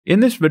In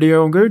this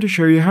video, I'm going to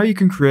show you how you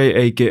can create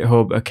a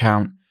GitHub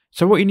account.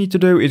 So what you need to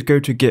do is go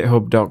to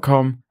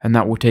github.com and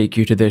that will take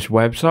you to this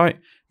website.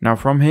 Now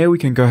from here, we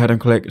can go ahead and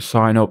click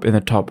sign up in the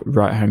top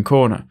right hand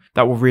corner.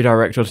 That will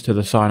redirect us to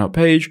the sign up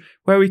page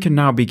where we can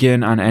now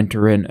begin and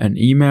enter in an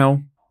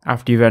email.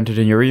 After you've entered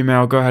in your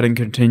email, go ahead and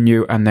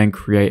continue and then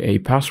create a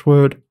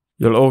password.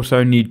 You'll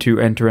also need to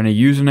enter in a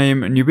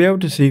username and you'll be able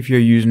to see if your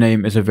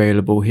username is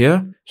available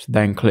here. So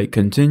then click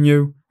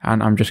continue.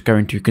 And I'm just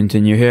going to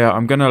continue here.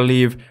 I'm going to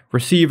leave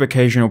receive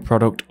occasional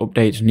product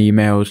updates and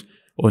emails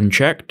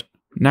unchecked.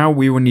 Now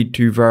we will need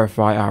to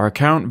verify our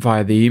account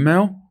via the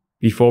email.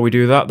 Before we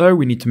do that though,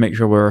 we need to make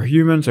sure we're a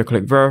human, so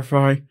click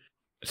verify.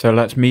 So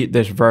let's meet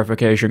this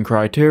verification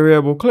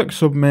criteria. We'll click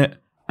submit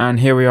and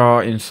here we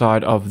are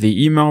inside of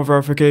the email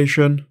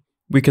verification.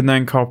 We can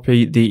then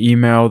copy the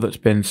email that's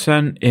been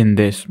sent in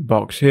this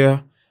box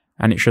here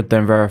and it should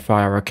then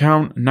verify our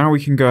account. Now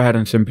we can go ahead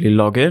and simply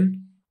log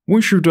in.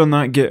 Once you've done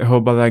that,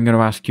 GitHub are then going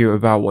to ask you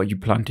about what you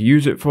plan to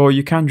use it for.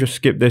 You can just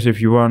skip this if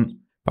you want,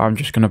 but I'm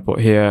just going to put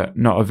here,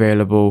 not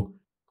available,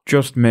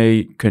 just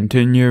me,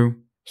 continue,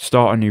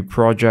 start a new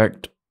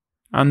project.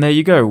 And there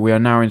you go, we are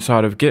now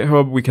inside of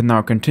GitHub. We can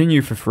now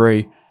continue for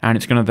free and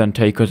it's going to then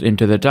take us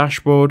into the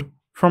dashboard.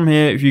 From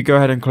here, if you go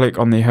ahead and click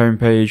on the home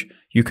page,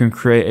 you can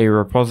create a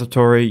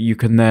repository. You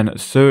can then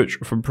search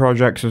for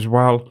projects as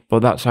well,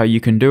 but that's how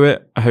you can do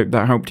it. I hope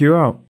that helped you out.